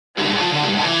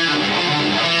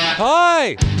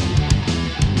Hi!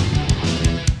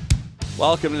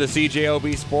 Welcome to the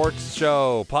CJOB Sports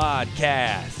Show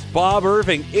podcast. Bob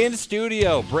Irving in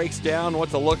studio breaks down what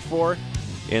to look for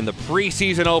in the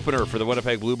preseason opener for the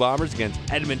Winnipeg Blue Bombers against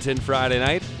Edmonton Friday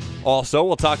night. Also,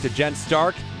 we'll talk to Jen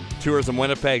Stark, Tourism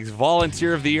Winnipeg's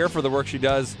Volunteer of the Year for the work she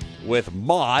does with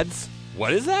mods.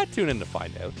 What is that? Tune in to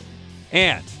find out.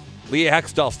 And Leah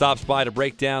Hextall stops by to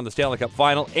break down the Stanley Cup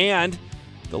Final and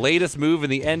the latest move in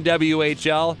the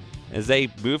NWHL as they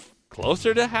move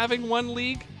closer to having one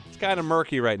league. It's kind of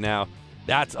murky right now.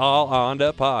 That's all on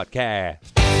the podcast.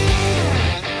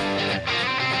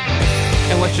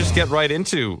 And let's just get right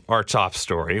into our top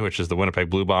story, which is the Winnipeg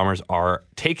Blue Bombers are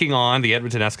taking on the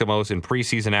Edmonton Eskimos in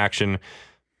preseason action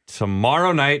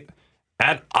tomorrow night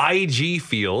at IG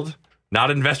Field. Not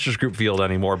Investors Group Field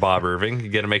anymore, Bob Irving. You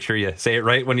got to make sure you say it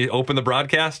right when you open the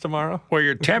broadcast tomorrow. Well,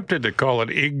 you're tempted to call it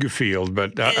IG Field,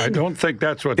 but I don't think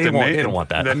that's what they don't want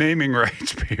that. The naming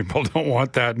rights people don't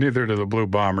want that, neither do the Blue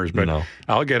Bombers. But no.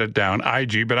 I'll get it down,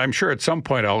 IG. But I'm sure at some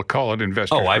point I'll call it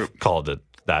Investors Group. I've called it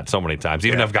that so many times.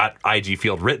 Even I've got IG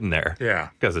Field written there. Yeah.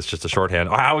 Because it's just a shorthand.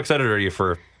 How excited are you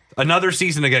for another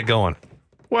season to get going?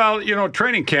 Well,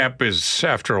 training camp is,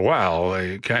 after a while,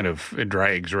 it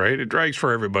drags, right? It drags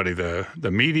for everybody, the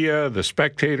media, the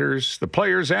spectators, the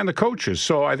players, and the coaches.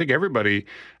 So I think everybody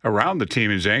around the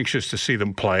team is anxious to see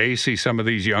them play, see some of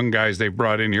these young guys they've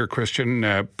brought in here,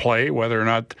 Christian, play, whether or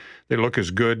not they look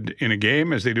as good in a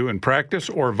game as they do in practice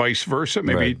or vice versa.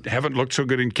 Maybe haven't looked so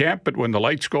good in camp, but when the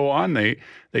lights go on, they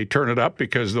turn it up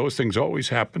because those things always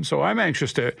happen. So I'm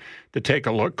anxious to take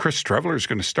a look. Chris Streveler is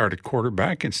going to start at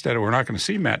quarterback instead of, we're not going to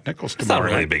see Matt Nichols tomorrow. It's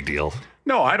not really a big deal.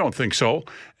 No, I don't think so.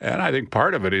 And I think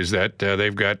part of it is that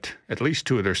they've got at least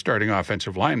two of their starting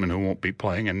offensive linemen who won't be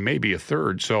playing and maybe a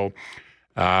third. So,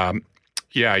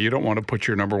 you don't want to put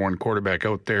your number one quarterback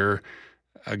out there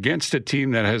against a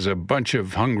team that has a bunch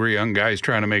of hungry young guys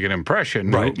trying to make an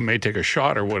impression who may take a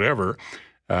shot or whatever.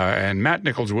 And Matt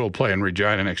Nichols will play in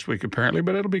Regina next week, apparently,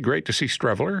 but it'll be great to see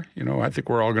Streveler. I think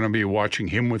we're all going to be watching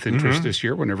him with interest this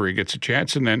year whenever he gets a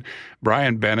chance. And then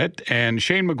Brian Bennett and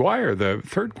Shane McGuire, the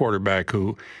third quarterback,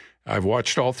 who I've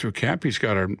watched all through camp. He's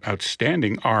got an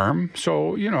outstanding arm.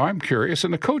 So, I'm curious,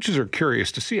 and the coaches are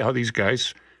curious to see how these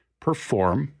guys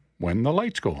perform when the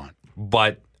lights go on.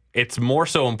 But it's more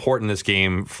so important this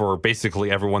game for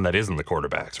basically everyone that isn't the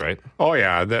quarterbacks, right? Oh,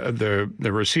 yeah. The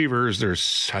receivers,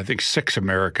 there's, I think, 6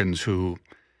 Americans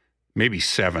maybe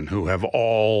 7, who have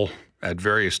all at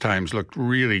various times looked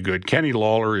really good. Kenny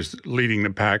Lawler is leading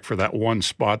the pack for that one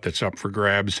spot that's up for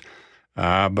grabs.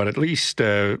 But at least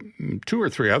 2 or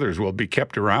 3 others will be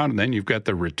kept around. And then you've got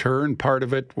the return part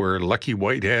of it where Lucky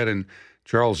Whitehead and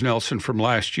Charles Nelson from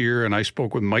last year, and I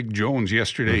spoke with Mike Jones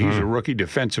yesterday. He's a rookie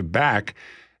defensive back.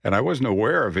 And I wasn't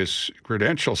aware of his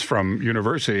credentials from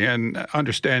university and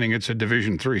understanding it's a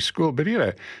Division III school, but he had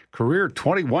a career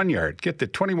 21-yard, get the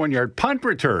 21-yard punt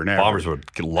return average. Bombers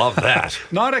would love that.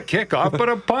 Not a kickoff, but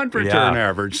a punt return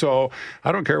average. So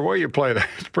I don't care where you play,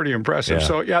 that's pretty impressive. Yeah.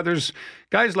 So, there's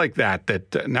guys like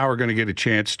that now are going to get a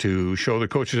chance to show the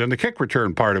coaches. And the kick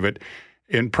return part of it,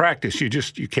 in practice, you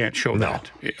can't show that.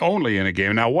 Only in a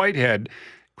game. Now, Whitehead,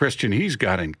 Christian, he's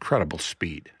got incredible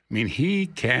speed. I mean, he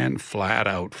can flat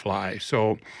out fly.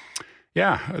 So,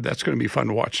 that's going to be fun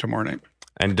to watch tomorrow night.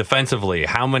 And defensively,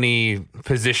 how many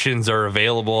positions are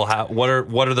available? What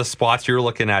are the spots you're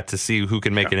looking at to see who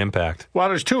can make an impact? Well,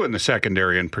 there's 2 in the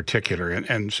secondary in particular.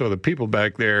 And so the people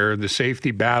back there, the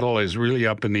safety battle is really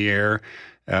up in the air.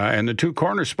 And the 2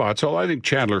 corner spots, I think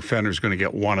Chandler Fenner's going to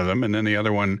get one of them. And then the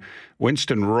other one,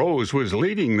 Winston Rose, was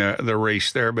leading the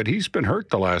race there, but he's been hurt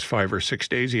the last 5 or 6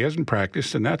 days. He hasn't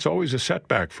practiced, and that's always a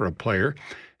setback for a player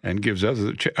and gives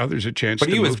others a chance but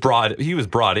to move. But he was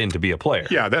brought in to be a player.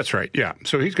 Yeah, that's right. Yeah.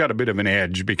 So he's got a bit of an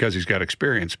edge because he's got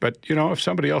experience. But, if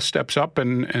somebody else steps up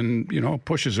and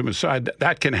pushes him aside,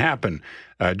 that can happen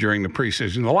during the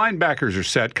preseason. The linebackers are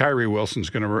set. Kyrie Wilson's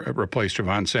going to replace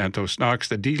Javon Santos-Knox.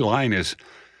 The D-line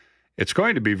it's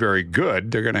going to be very good.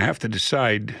 They're going to have to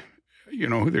decide,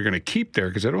 who they're going to keep there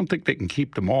because I don't think they can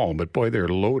keep them all. But, boy, they're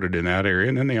loaded in that area.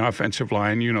 And then the offensive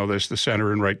line, the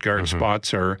center and right guard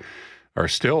spots are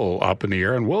still up in the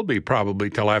air and will be probably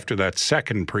till after that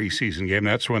second preseason game.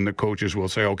 That's when the coaches will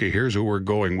say, okay, here's who we're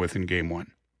going with in game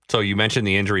 1. So you mentioned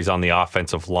the injuries on the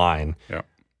offensive line. Yeah.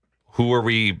 Who are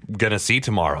we going to see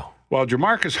tomorrow? Well,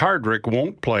 Jamarcus Hardrick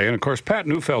won't play. And, of course, Pat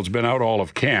Neufeld's been out all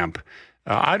of camp.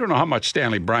 I don't know how much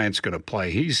Stanley Bryant's going to play.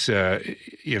 He's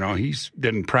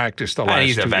didn't practice the last 2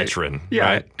 days. He's a veteran, yeah,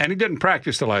 right? And he didn't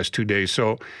practice the last 2 days,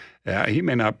 so he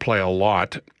may not play a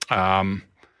lot.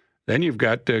 Then Then you've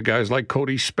got guys like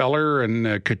Cody Speller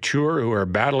and Couture who are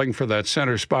battling for that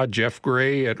center spot. Jeff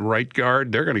Gray at right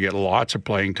guard. They're going to get lots of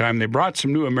playing time. They brought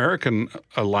some new American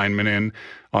linemen in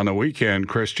on the weekend.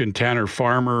 Christian Tanner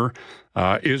Farmer,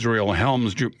 Israel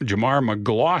Helms, Jamar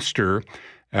McGloster.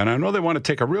 And I know they want to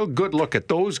take a real good look at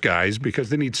those guys because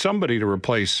they need somebody to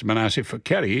replace Manasseh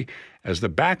Fekete as the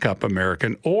backup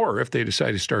American, or if they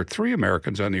decide to start 3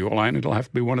 Americans on the O-line, it'll have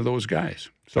to be one of those guys.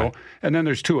 So, and then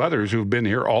there's 2 others who've been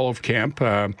here all of camp.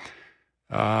 I'm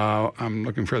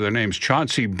looking for their names.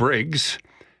 Chauncey Briggs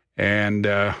and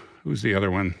who's the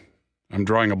other one? I'm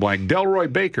drawing a blank.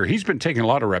 Delroy Baker. He's been taking a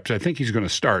lot of reps. I think he's going to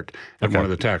start at one of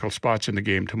the tackle spots in the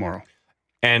game tomorrow.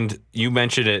 And you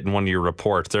mentioned it in one of your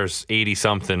reports. There's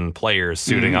 80-something players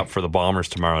suiting up for the Bombers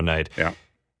tomorrow night. Yeah.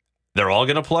 They're all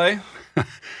going to play?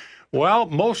 Well,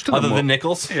 most of them. Other than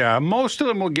Nichols? Yeah, most of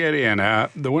them will get in.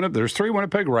 There's 3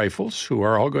 Winnipeg Rifles who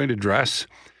are all going to dress,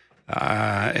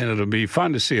 and it'll be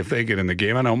fun to see if they get in the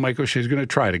game. I know Mike O'Shea's going to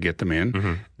try to get them in.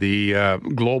 Mm-hmm. The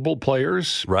global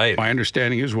players, right, my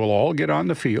understanding is, will all get on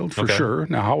the field for sure.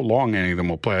 Now, how long any of them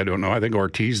will play, I don't know. I think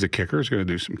Ortiz, the kicker, is going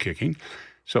to do some kicking.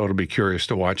 So it'll be curious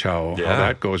to watch how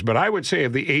that goes. But I would say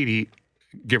of the 80,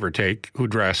 give or take, who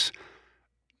dress,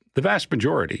 the vast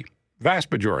majority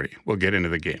will get into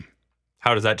the game.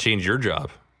 How does that change your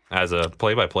job as a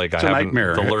play-by-play guy? It's a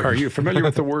nightmare. Are you familiar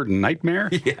with the word nightmare?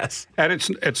 Yes. And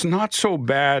it's not so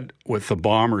bad with the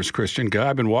Bombers, Christian.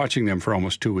 I've been watching them for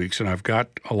almost 2 weeks, and I've got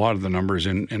a lot of the numbers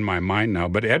in my mind now.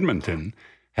 But Edmonton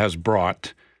has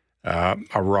brought a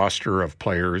roster of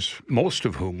players, most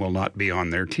of whom will not be on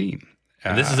their team.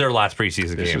 And this is their last preseason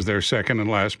game. This is their second and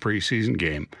last preseason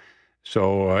game.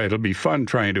 So it'll be fun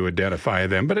trying to identify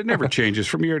them, but it never changes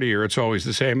from year to year. It's always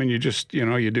the same, and you just,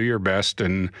 you do your best,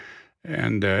 and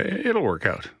it'll work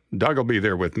out. Doug will be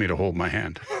there with me to hold my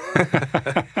hand.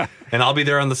 And I'll be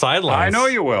there on the sidelines. I know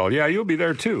you will. Yeah, you'll be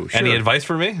there too. Sure. Any advice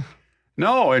for me?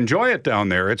 No, enjoy it down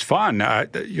there. It's fun.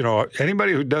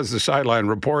 Anybody who does the sideline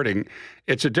reporting,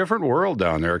 it's a different world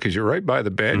down there because you're right by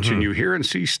the bench and you hear and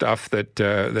see stuff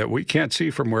that we can't see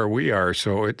from where we are.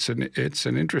 So it's a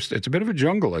bit of a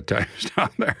jungle at times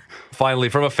down there. Finally,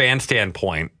 from a fan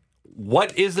standpoint,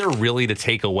 what is there really to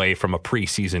take away from a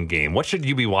preseason game? What should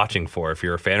you be watching for if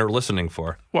you're a fan or listening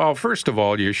for? Well, first of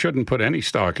all, you shouldn't put any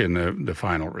stock in the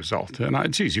final result. And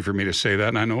it's easy for me to say that,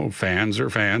 and I know fans are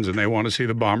fans, and they want to see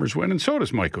the Bombers win, and so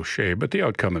does Mike O'Shea, but the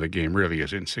outcome of the game really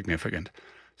is insignificant.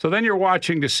 So then you're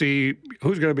watching to see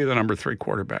who's going to be the number 3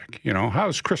 quarterback.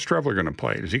 How's Chris Trevler going to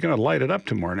play? Is he going to light it up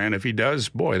tomorrow night? And if he does,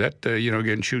 boy, that,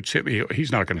 again, shoots him.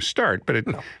 He's not going to start, but it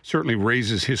certainly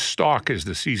raises his stock as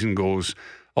the season goes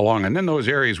along. And then those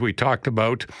areas we talked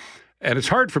about, and it's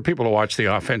hard for people to watch the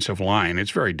offensive line.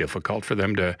 It's very difficult for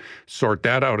them to sort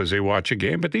that out as they watch a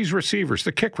game. But these receivers,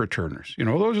 the kick returners,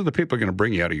 those are the people who are going to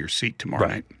bring you out of your seat tomorrow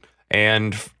night.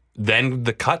 And then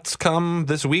the cuts come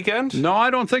this weekend? No, I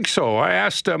don't think so. I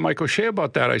asked Mike O'Shea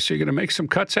about that. I said, "You're going to make some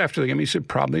cuts after the game?" He said,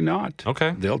 "Probably not."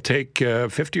 Okay. They'll take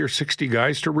 50 or 60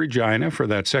 guys to Regina for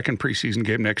that second preseason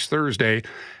game next Thursday.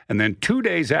 And then 2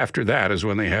 days after that is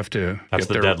when they have to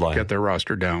get their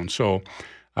roster down. So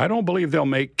I don't believe they'll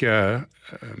make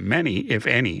many, if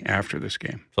any, after this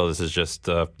game. So this is just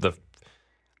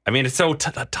it's so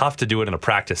tough to do it in a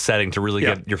practice setting to really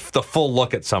get the full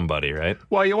look at somebody, right?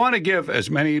 Well, you want to give as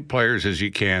many players as you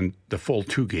can the full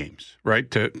 2 games, right,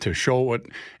 to show what.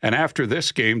 And after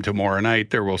this game tomorrow night,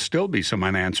 there will still be some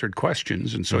unanswered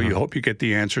questions, and so you hope you get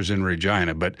the answers in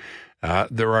Regina. But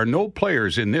there are no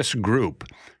players in this group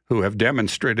who have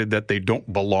demonstrated that they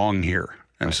don't belong here.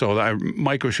 And so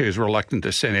Mike O'Shea is reluctant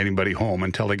to send anybody home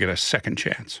until they get a second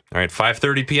chance. All right,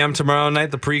 5:30 p.m. tomorrow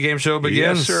night, the pregame show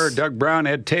begins. Yes, sir. Doug Brown,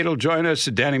 Ed Tate will join us.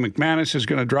 Danny McManus is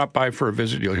going to drop by for a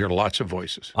visit. You'll hear lots of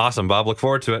voices. Awesome, Bob. Look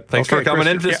forward to it. Thanks for coming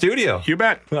into the studio. You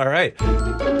bet. All right.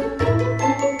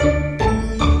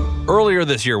 Earlier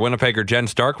this year, Winnipegger Jen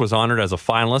Stark was honored as a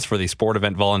finalist for the Sport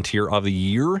Event Volunteer of the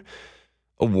Year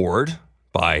award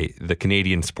by the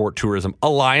Canadian Sport Tourism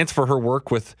Alliance for her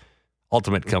work with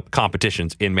ultimate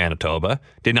competitions in Manitoba.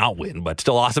 Did not win, but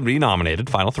still awesome to be nominated,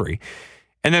 final 3.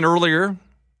 And then earlier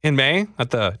in May at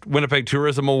the Winnipeg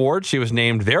Tourism Awards, she was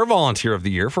named their Volunteer of the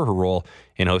Year for her role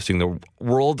in hosting the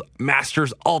World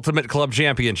Masters Ultimate Club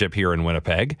Championship here in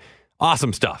Winnipeg.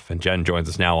 Awesome stuff. And Jen joins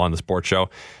us now on the Sports Show.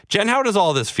 Jen, how does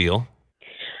all this feel?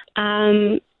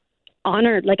 Honored.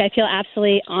 I feel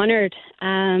absolutely honored.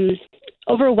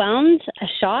 Overwhelmed,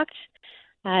 shocked.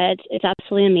 It's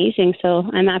absolutely amazing. So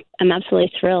I'm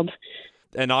absolutely thrilled.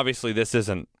 And obviously, this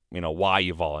isn't why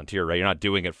you volunteer, right? You're not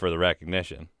doing it for the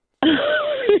recognition.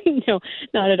 No,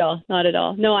 not at all. Not at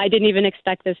all. No, I didn't even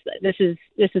expect this. This is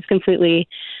completely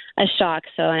a shock.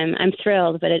 So I'm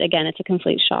thrilled, but it's a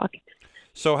complete shock.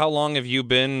 So how long have you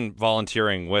been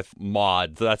volunteering with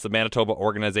MAUD? That's the Manitoba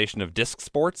Organization of Disc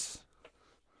Sports?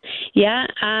 Yeah,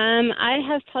 I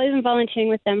have probably been volunteering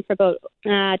with them for about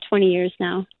 20 years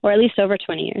now, or at least over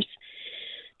 20 years.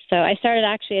 So I started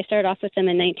off with them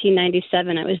in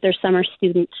 1997. I was their summer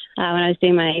student when I was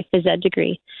doing my phys ed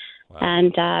degree. Wow.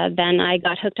 And then I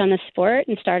got hooked on the sport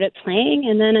and started playing,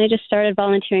 and then I just started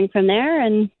volunteering from there,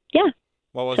 and yeah.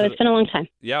 It's been a long time.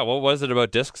 Yeah, what was it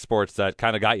about disc sports that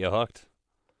kind of got you hooked?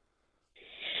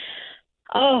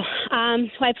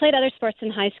 So I played other sports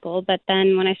in high school, but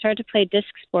then when I started to play disc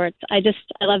sports, I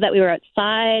love that we were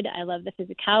outside. I love the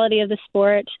physicality of the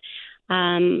sport.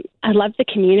 I love the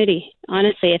community.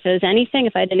 Honestly, if it was anything,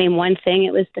 if I had to name one thing,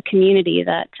 it was the community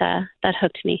that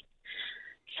hooked me.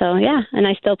 So yeah, and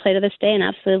I still play to this day and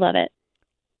absolutely love it.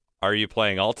 Are you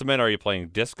playing ultimate? Are you playing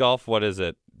disc golf? What is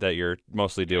it that you're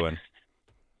mostly doing?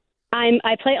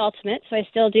 I play ultimate, so I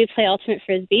still do play ultimate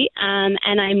frisbee, and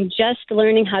I'm just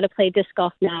learning how to play disc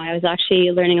golf now. I was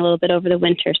actually learning a little bit over the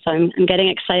winter, so I'm getting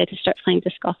excited to start playing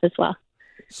disc golf as well.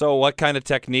 So what kind of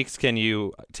techniques can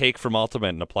you take from ultimate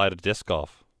and apply to disc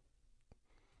golf?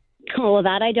 Oh, well,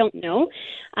 that I don't know.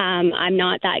 I'm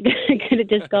not that good at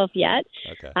disc golf yet.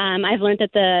 Okay. I've learned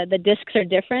that the discs are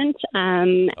different,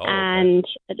 and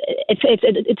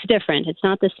it's different. It's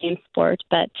not the same sport,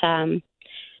 but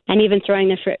and even throwing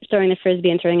the frisbee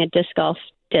and throwing a disc golf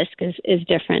disc is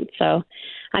different. So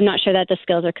I'm not sure that the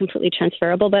skills are completely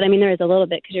transferable, but I mean there is a little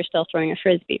bit because you're still throwing a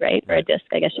frisbee, right? Or a disc,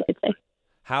 I guess you could say.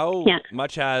 How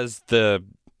much has the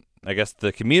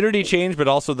community changed, but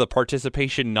also the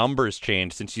participation numbers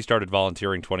changed since you started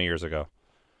volunteering 20 years ago?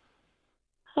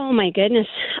 Oh, my goodness.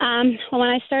 Well, when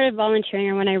I started volunteering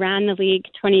or when I ran the league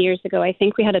 20 years ago, I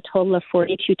think we had a total of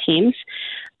 42 teams.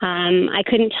 I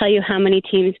couldn't tell you how many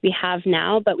teams we have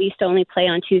now, but we used to only play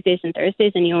on Tuesdays and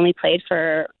Thursdays, and you only played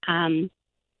for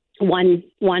one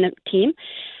team.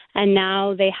 And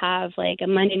now they have like a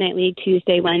Monday night league,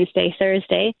 Tuesday, Wednesday,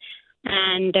 Thursday,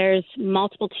 and there's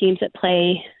multiple teams that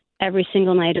play every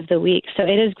single night of the week. So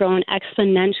it has grown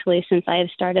exponentially since I have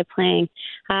started playing.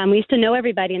 We used to know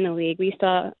everybody in the league. We used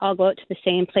to all go out to the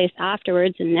same place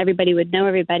afterwards, and everybody would know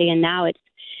everybody. And now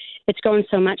it's grown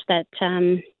so much that,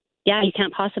 you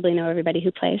can't possibly know everybody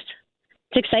who plays.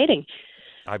 It's exciting.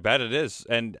 I bet it is.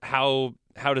 And how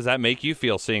does that make you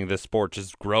feel seeing this sport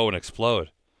just grow and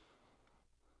explode?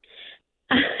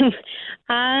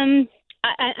 I'm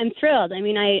thrilled. I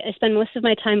mean, I spend most of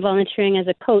my time volunteering as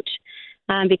a coach,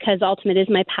 because ultimate is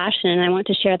my passion, and I want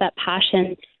to share that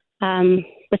passion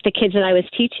with the kids that I was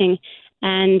teaching.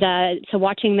 And so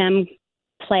watching them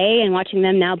play and watching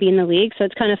them now be in the league, so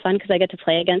it's kind of fun because I get to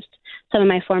play against some of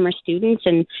my former students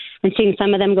and seeing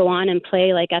some of them go on and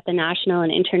play like at the national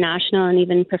and international and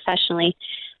even professionally.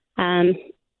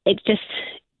 It's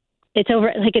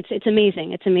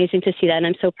amazing. It's amazing to see that, and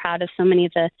I'm so proud of so many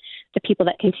of the people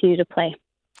that continue to play.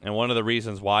 And one of the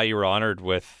reasons why you were honored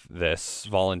with this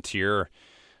volunteer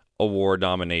award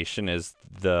nomination is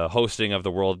the hosting of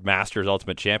the World Masters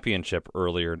Ultimate Championship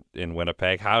earlier in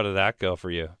Winnipeg. How did that go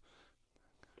for you?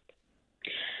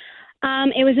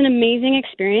 It was an amazing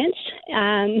experience.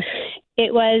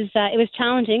 It was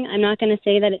challenging. I'm not going to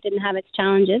say that it didn't have its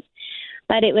challenges,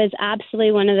 but it was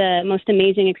absolutely one of the most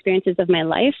amazing experiences of my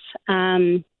life.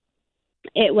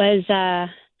 It was a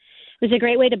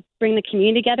great way to bring the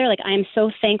community together. Like, I am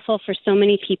so thankful for so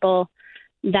many people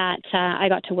that I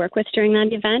got to work with during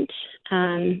that event.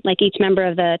 Like each member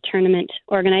of the tournament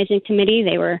organizing committee,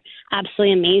 they were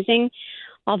absolutely amazing.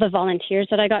 All the volunteers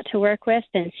that I got to work with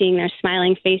and seeing their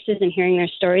smiling faces and hearing their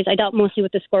stories. I dealt mostly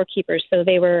with the scorekeepers, so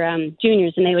they were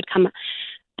juniors, and they would come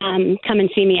and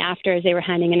see me after as they were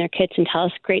handing in their kits and tell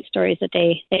us great stories that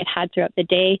they had throughout the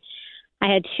day.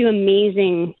 I had two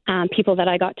amazing people that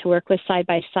I got to work with side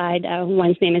by side.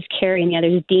 One's name is Carrie and the other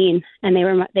is Dean, and they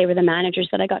were the managers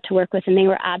that I got to work with, and they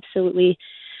were absolutely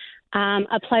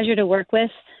a pleasure to work with.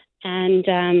 And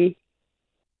so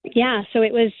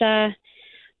it was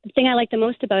the thing I liked the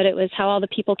most about it was how all the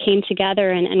people came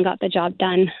together and got the job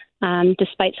done,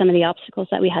 despite some of the obstacles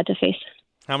that we had to face.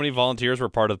 How many volunteers were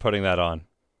part of putting that on?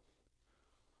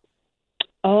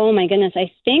 Oh my goodness, I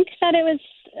think that it was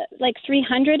like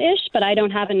 300-ish, but I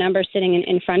don't have a number sitting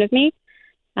in front of me.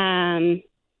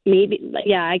 Maybe,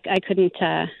 yeah, I couldn't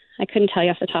tell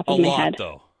you off the top of my head. A lot,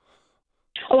 though.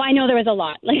 Oh, I know there was a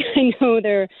lot. Like, I know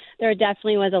there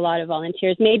definitely was a lot of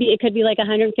volunteers. Maybe it could be like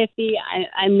 150.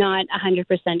 I'm not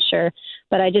 100% sure,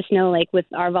 but I just know, like, with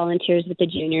our volunteers with the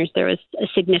juniors, there was a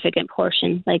significant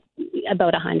portion, like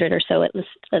about 100 or so at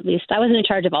least. I wasn't in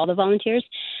charge of all the volunteers,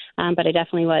 but I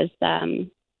definitely was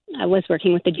I was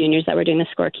working with the juniors that were doing the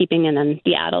scorekeeping, and then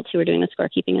the adults who were doing the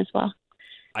scorekeeping as well.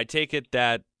 I take it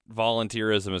that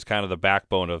volunteerism is kind of the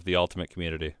backbone of the Ultimate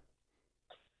community.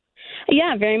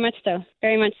 Yeah, very much so.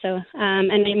 Very much so.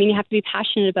 And I mean, you have to be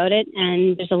passionate about it.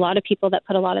 And there's a lot of people that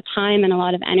put a lot of time and a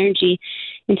lot of energy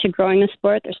into growing the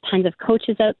sport. There's tons of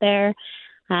coaches out there.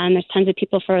 There's tons of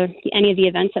people for any of the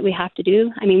events that we have to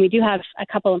do. I mean, we do have a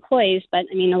couple employees, but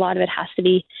I mean, a lot of it has to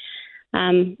be,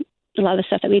 a lot of the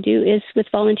stuff that we do is with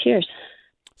volunteers.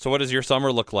 So what does your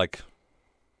summer look like?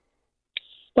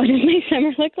 What does my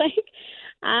summer look like?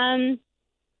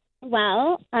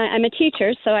 Well, I'm a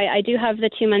teacher, so I do have the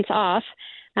 2 months off,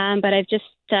 but I've just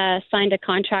signed a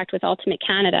contract with Ultimate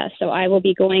Canada, so I will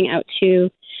be going out to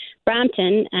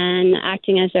Brampton and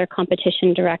acting as their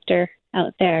competition director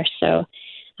out there. So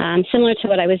similar to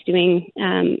what I was doing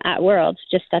at Worlds,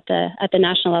 just at the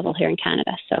national level here in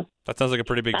Canada. So that sounds like a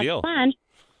pretty big that's deal. Planned.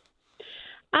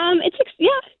 It's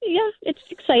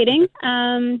exciting.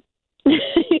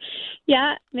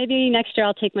 Yeah, maybe next year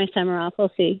I'll take my summer off.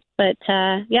 We'll see. But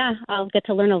yeah, I'll get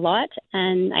to learn a lot,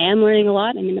 and I am learning a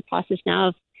lot. I'm in the process now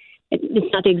of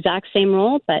it's not the exact same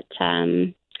role, but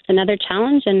it's another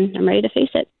challenge, and I'm ready to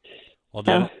face it.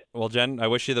 Well, Jen, I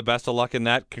wish you the best of luck in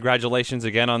that. Congratulations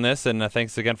again on this, and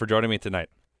thanks again for joining me tonight.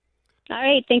 All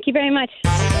right, thank you very much.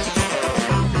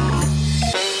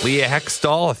 Leah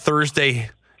Hextall, a Thursday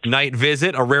night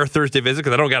visit, a rare Thursday visit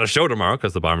because I don't got a show tomorrow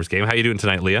because the Bombers game. How you doing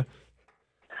tonight, Leah?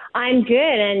 I'm good,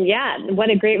 and yeah, what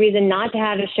a great reason not to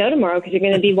have a show tomorrow because you're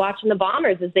going to be watching the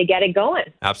Bombers as they get it going.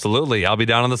 Absolutely. I'll be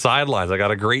down on the sidelines. I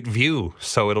got a great view,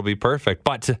 so it'll be perfect.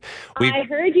 But I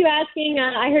heard you asking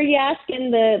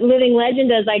the living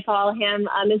legend, as I call him,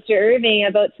 Mr. Irving,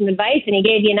 about some advice, and he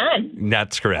gave you none.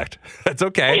 That's correct. That's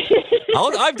okay.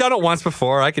 I've done it once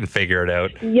before. I can figure it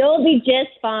out. You'll be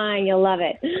just fine. You'll love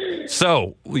it.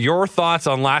 So, your thoughts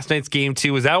on last night's game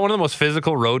 2? Was that one of the most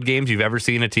physical road games you've ever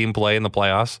seen a team play in the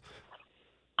playoffs?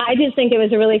 I just think it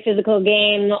was a really physical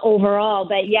game overall.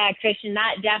 But yeah, Christian,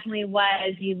 that definitely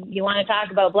was. You want to talk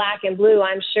about black and blue.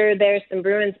 I'm sure there's some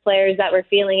Bruins players that were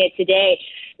feeling it today.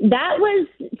 That was,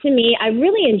 to me, I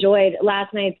really enjoyed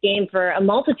last night's game for a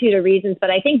multitude of reasons,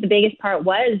 but I think the biggest part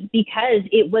was because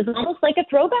it was almost like a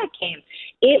throwback game.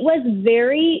 It was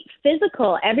very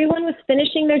physical. Everyone was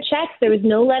finishing their checks. There was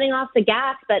no letting off the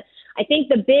gas, but I think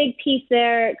the big piece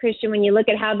there, Christian, when you look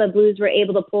at how the Blues were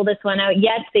able to pull this one out,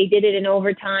 yes, they did it in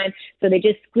overtime, so they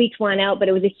just squeaked one out, but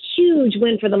it was a huge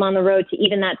win for them on the road to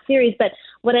even that series. But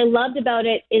what I loved about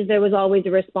it is there was always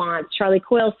a response. Charlie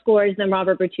Coyle scores, then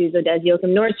Robert Bertuzzo does.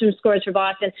 Joachim Nordstrom scores for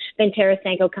Boston, then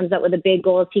Tarasenko comes up with a big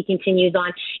goal as he continues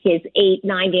on his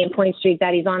 8-9 game point streak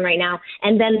that he's on right now.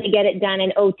 And then they get it done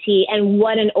in OT, and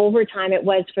what an overtime it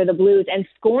was for the Blues. And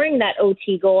scoring that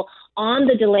OT goal on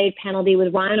the delayed penalty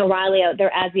with Ryan O'Reilly out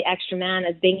there as the extra man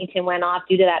as Binghamton went off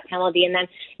due to that penalty. And then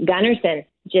Gunnarsson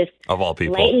just of all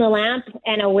people lighten the lamp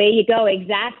and away you go.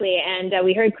 Exactly. And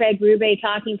we heard Craig Berube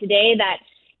talking today that,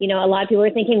 you know, a lot of people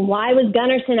were thinking, why was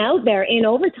Gunnarsson out there in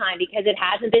overtime? Because it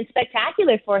hasn't been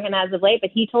spectacular for him as of late. But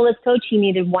he told his coach he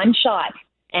needed one shot.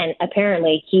 And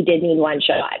apparently he did need one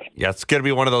shot. Yeah, it's going to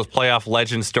be one of those playoff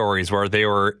legend stories where they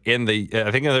were in the, I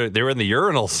think they were in the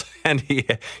urinals, and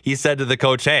he said to the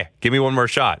coach, "Hey, give me one more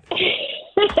shot."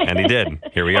 And he did.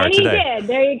 Here we are and today. He did.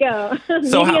 There you go.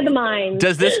 So Media of the mind.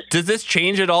 Does this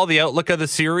change at all the outlook of the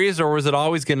series, or was it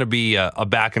always going to be a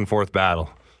back and forth battle?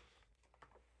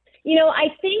 You know, I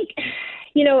think,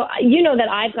 you know that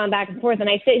I've gone back and forth, and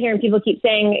I sit here and people keep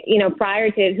saying, you know,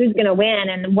 prior to who's going to win,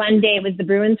 and one day it was the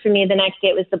Bruins for me, the next day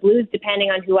it was the Blues,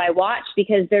 depending on who I watch,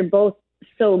 because they're both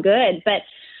so good. But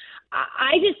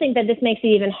I just think that this makes it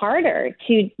even harder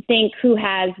to think who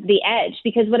has the edge,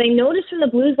 because what I noticed from the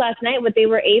Blues last night, what they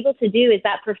were able to do is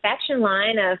that perfection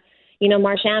line of, you know,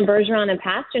 Marchand, Bergeron, and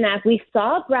Pasternak. We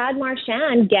saw Brad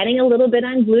Marchand getting a little bit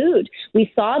unglued.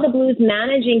 We saw the Blues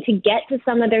managing to get to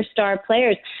some of their star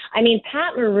players. I mean,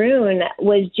 Pat Maroon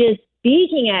was just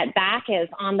speaking at Bacchus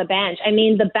on the bench. I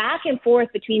mean, the back and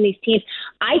forth between these teams,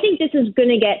 I think this is going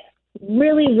to get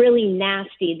really, really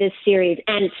nasty, this series.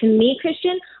 And to me,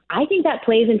 Christian, I think that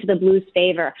plays into the Blues'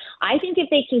 favor. I think if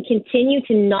they can continue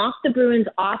to knock the Bruins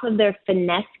off of their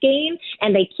finesse game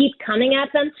and they keep coming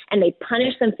at them and they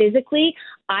punish them physically,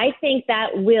 I think that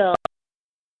will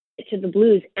to the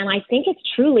Blues. And I think it's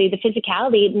truly the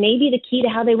physicality may be the key to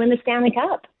how they win the Stanley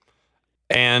Cup.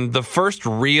 And the first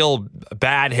real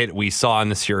bad hit we saw in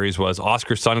the series was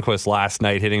Oscar Sundqvist last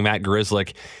night hitting Matt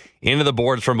Grzelcyk into the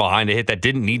boards from behind, a hit that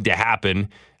didn't need to happen.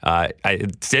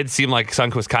 It did seem like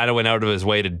Sundqvist kind of went out of his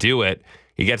way to do it.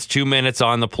 He gets 2 minutes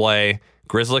on the play.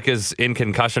 Grzelcyk is in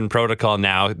concussion protocol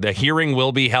now. The hearing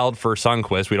will be held for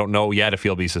Sundqvist. We don't know yet if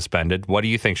he'll be suspended. What do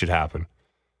you think should happen?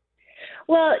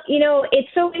 Well, it's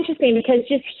so interesting because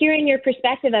just hearing your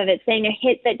perspective of it, saying a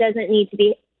hit that doesn't need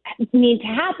to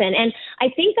happen. And I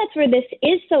think that's where this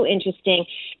is so interesting,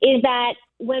 is that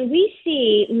when we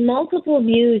see multiple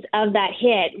views of that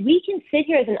hit, we can sit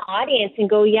here as an audience and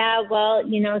go, yeah, well,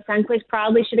 Sundqvist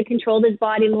probably should have controlled his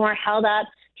body more, held up,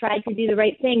 tried to do the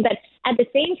right thing. But at the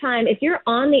same time, if you're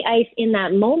on the ice in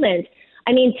that moment,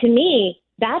 I mean, to me,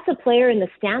 that's a player in the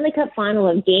Stanley Cup final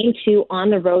of Game 2 on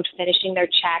the road finishing their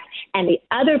check, and the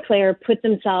other player put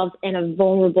themselves in a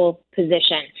vulnerable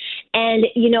position. And,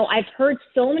 I've heard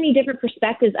so many different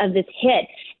perspectives of this hit,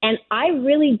 and I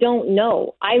really don't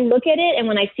know. I look at it, and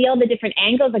when I see all the different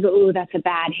angles, I go, ooh, that's a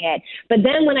bad hit. But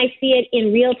then when I see it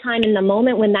in real time in the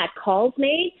moment when that call's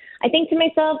made, I think to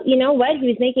myself, you know what? He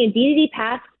was making a DDD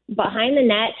pass behind the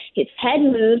net, his head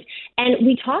moved, and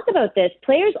we talk about this.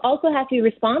 Players also have to be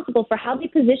responsible for how they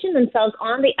position themselves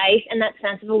on the ice and that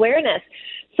sense of awareness.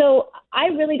 So I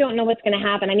really don't know what's going to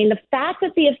happen. I mean, the fact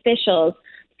that the officials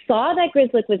saw that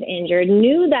Grzelcyk was injured,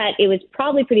 knew that it was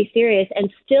probably pretty serious,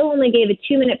 and still only gave a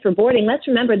 2-minute for boarding. Let's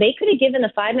remember, they could have given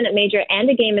a 5-minute major and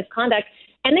a game misconduct,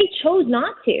 and they chose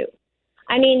not to.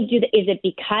 I mean, is it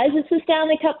because it's the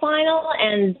Stanley Cup final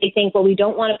and they think, well, we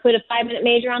don't want to put a 5-minute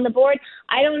major on the board?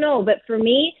 I don't know. But for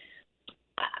me,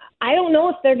 I don't know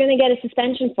if they're going to get a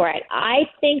suspension for it. I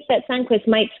think that Sundqvist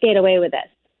might skate away with this.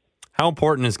 How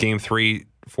important is Game 3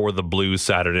 for the Blues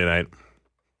Saturday night?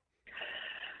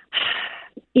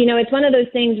 It's one of those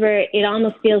things where it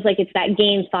almost feels like it's that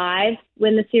Game 5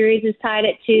 when the series is tied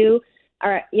at 2.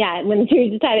 When the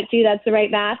series is tied at 2, that's the right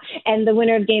math. And the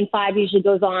winner of Game 5 usually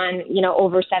goes on,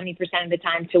 over 70% of the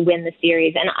time to win the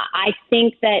series. And I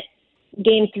think that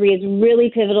Game 3 is really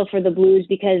pivotal for the Blues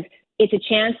because it's a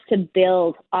chance to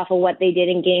build off of what they did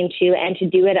in Game 2 and to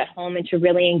do it at home and to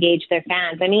really engage their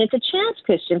fans. I mean, it's a chance,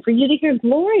 Christian, for you to hear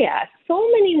Gloria so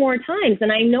many more times.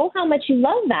 And I know how much you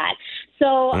love that.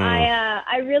 So I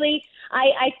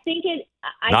think it...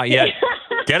 Not yet.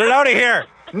 Get it out of here.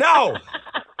 No.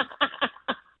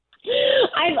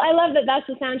 I love that that's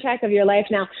the soundtrack of your life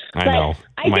now. I know.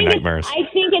 My nightmares. I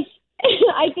think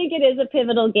it is a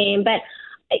pivotal game, but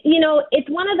it's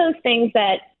one of those things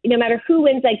that no matter who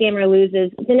wins that game or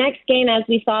loses, the next game, as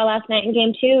we saw last night in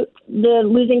Game 2, the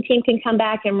losing team can come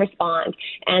back and respond,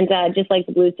 and just like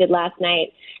the Blues did last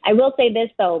night. I will say this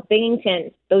though,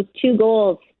 Binnington, those 2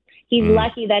 goals, he's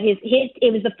lucky that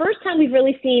it was the first time we've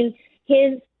really seen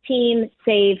his team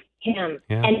save him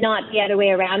and not the other way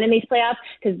around in these playoffs,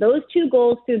 because those 2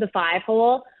 goals through the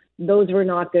 5-hole, those were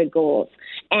not good goals.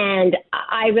 And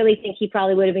I really think he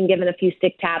probably would have been given a few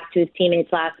stick taps to his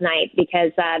teammates last night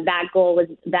because that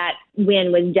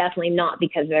win was definitely not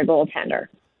because of their goaltender.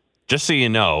 Just so you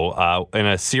know, in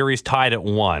a series tied at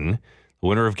 1, the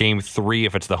winner of Game 3,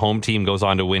 if it's the home team, goes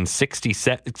on to win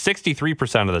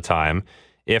 63% of the time.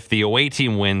 If the away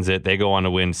team wins it, they go on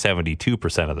to win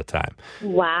 72% of the time.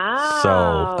 Wow.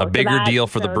 So a bigger deal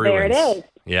for the Bruins. There it is.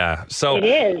 Yeah. So it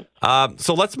is.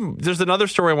 There's another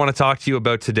story I want to talk to you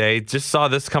about today. Just saw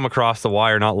this come across the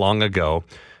wire not long ago.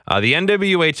 The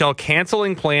NWHL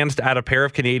canceling plans to add a pair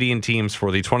of Canadian teams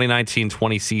for the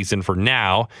 2019-20 season for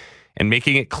now and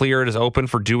making it clear it is open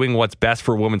for doing what's best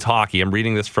for women's hockey. I'm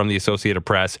reading this from the Associated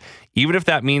Press. Even if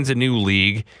that means a new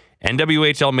league,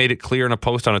 NWHL made it clear in a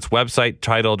post on its website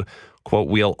titled, quote,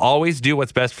 "We'll always do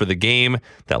what's best for the game,"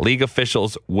 that league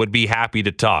officials would be happy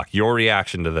to talk. Your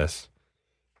reaction to this?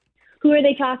 Who are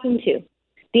they talking to?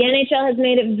 The NHL has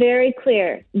made it very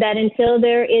clear that until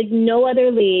there is no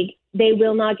other league, they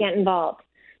will not get involved.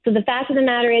 So the fact of the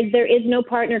matter is there is no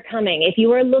partner coming. If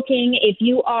you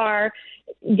are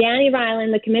Danny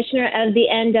Ryland, the commissioner of the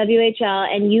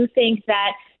NWHL, and you think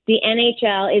that the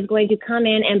NHL is going to come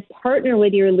in and partner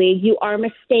with your league, you are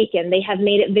mistaken. They have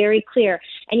made it very clear.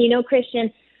 And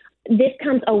Christian, this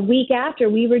comes a week after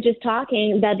we were just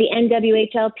talking that the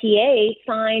NWHLPA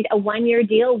signed a 1-year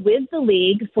deal with the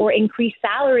league for increased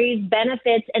salaries,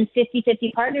 benefits, and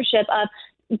 50-50 partnership of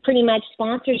pretty much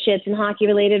sponsorships and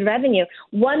hockey-related revenue.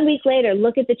 1 week later,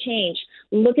 look at the change.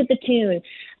 Look at the tune.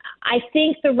 I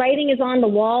think the writing is on the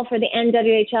wall for the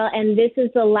NWHL, and this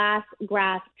is the last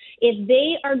grasp. If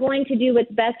they are going to do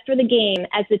what's best for the game,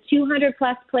 as the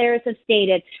 200-plus players have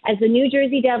stated, as the New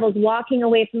Jersey Devils walking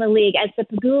away from the league, as the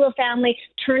Pegula family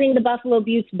turning the Buffalo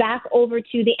Beauts back over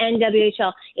to the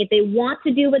NWHL, if they want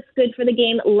to do what's good for the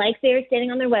game, like they are stating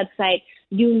on their website,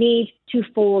 you need to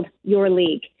fold your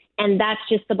league. And that's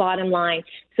just the bottom line.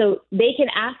 So they can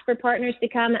ask for partners to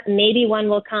come. Maybe one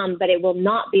will come, but it will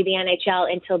not be the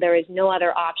NHL until there is no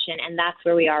other option. And that's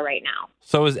where we are right now.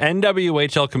 So is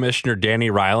NWHL Commissioner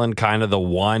Danny Ryland kind of the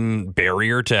one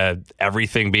barrier to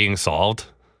everything being solved?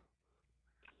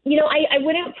 You know, I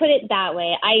wouldn't put it that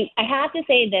way. I have to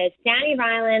say this. Danny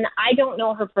Ryland, I don't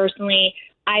know her personally.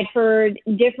 I've heard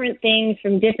different things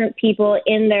from different people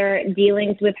in their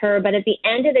dealings with her. But at the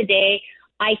end of the day,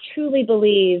 I truly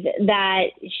believe that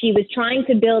she was trying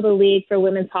to build a league for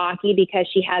women's hockey because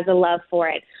she has a love for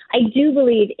it. I do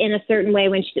believe in a certain way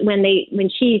when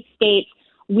she states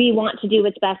we want to do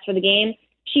what's best for the game.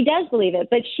 She does believe it,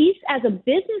 but she's, as a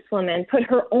businesswoman, put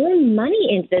her own money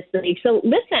into this league. So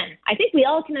listen, I think we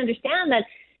all can understand that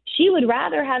she would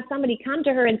rather have somebody come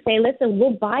to her and say, listen,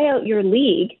 we'll buy out your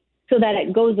league so that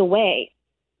it goes away,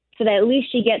 so that at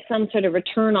least she gets some sort of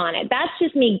return on it. That's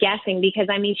just me guessing because,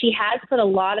 I mean, she has put a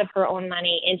lot of her own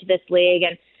money into this league.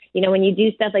 And, you know, when you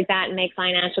do stuff like that and make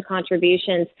financial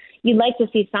contributions, you'd like to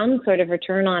see some sort of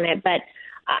return on it. But,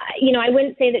 you know, I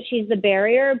wouldn't say that she's the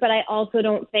barrier, but I also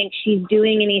don't think she's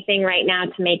doing anything right now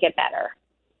to make it better.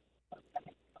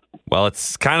 Well,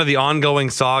 it's kind of the ongoing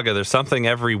saga. There's something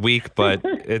every week, but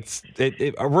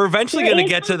we're eventually going to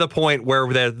get to the point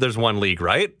where there's one league,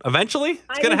 right? Eventually,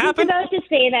 it's going to happen. I was about to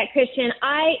say that, Christian.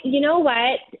 You know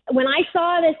what? When I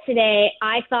saw this today,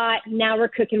 I thought, now we're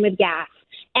cooking with gas.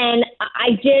 And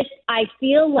I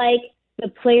feel like the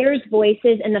players'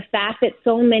 voices and the fact that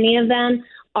so many of them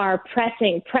are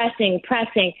pressing,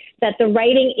 that the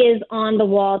writing is on the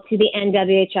wall to the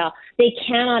NWHL. They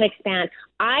cannot expand.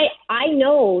 I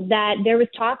know that there was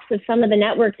talks of some of the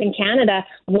networks in Canada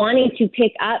wanting to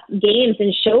pick up games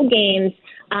and show games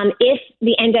if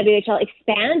the NWHL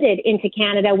expanded into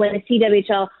Canada when the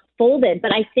CWHL folded.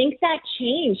 But I think that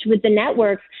changed with the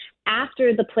networks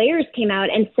after the players came out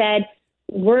and said,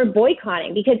 we're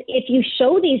boycotting, because if you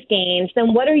show these games,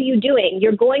 then what are you doing?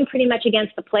 You're going pretty much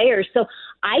against the players. So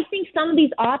I think some of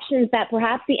these options that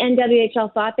perhaps the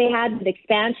NWHL thought they had with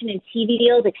expansion and TV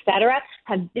deals, et cetera,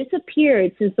 have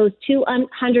disappeared since those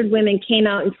 200 women came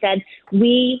out and said,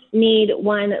 we need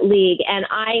one league. And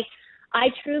I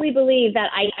truly believe that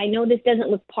I know this doesn't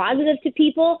look positive to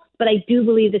people, but I do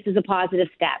believe this is a positive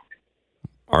step.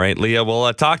 All right, Leah,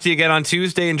 we'll talk to you again on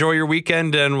Tuesday. Enjoy your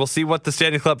weekend, and we'll see what the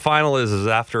Stanley Cup final is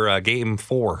after Game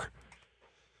 4.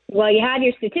 Well, you have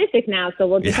your statistics now, so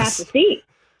we'll just have to see.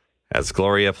 As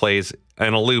Gloria plays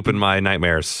in a loop in my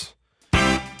nightmares.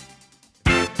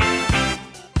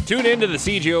 Tune in to the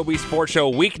CJOB Sports Show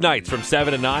weeknights from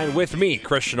 7 to 9 with me,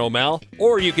 Christian O'Mell,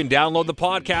 or you can download the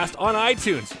podcast on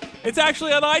iTunes. It's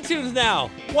actually on iTunes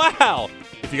now. Wow.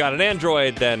 If you got an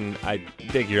Android, then I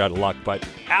think you're out of luck. But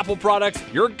Apple products,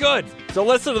 you're good. So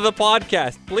listen to the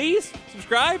podcast. Please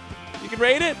subscribe. You can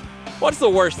rate it. What's the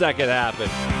worst that could happen?